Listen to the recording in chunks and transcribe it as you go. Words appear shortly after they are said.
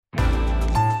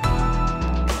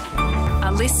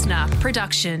listener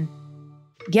production.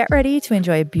 Get ready to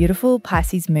enjoy a beautiful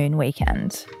Pisces moon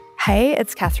weekend. Hey,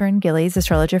 it's Catherine Gillies,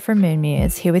 astrologer from Moon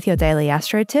Muse, here with your daily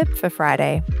astro tip for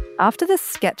Friday. After the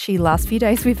sketchy last few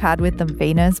days we've had with the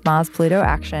Venus, Mars, Pluto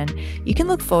action, you can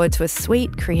look forward to a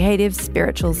sweet, creative,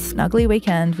 spiritual, snuggly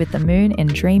weekend with the moon in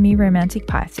dreamy, romantic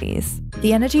Pisces.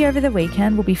 The energy over the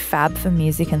weekend will be fab for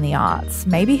music and the arts.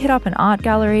 Maybe hit up an art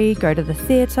gallery, go to the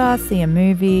theatre, see a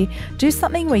movie, do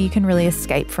something where you can really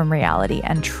escape from reality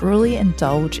and truly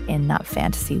indulge in that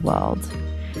fantasy world.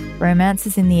 Romance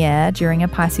is in the air during a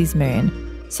Pisces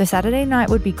moon, so Saturday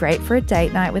night would be great for a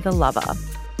date night with a lover.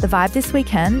 The vibe this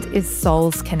weekend is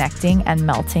souls connecting and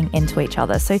melting into each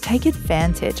other, so take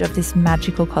advantage of this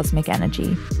magical cosmic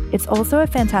energy. It's also a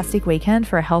fantastic weekend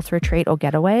for a health retreat or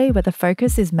getaway where the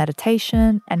focus is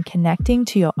meditation and connecting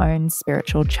to your own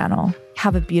spiritual channel.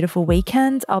 Have a beautiful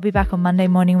weekend. I'll be back on Monday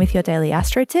morning with your daily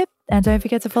astro tip, and don't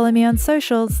forget to follow me on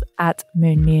socials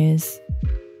 @Moon Muse.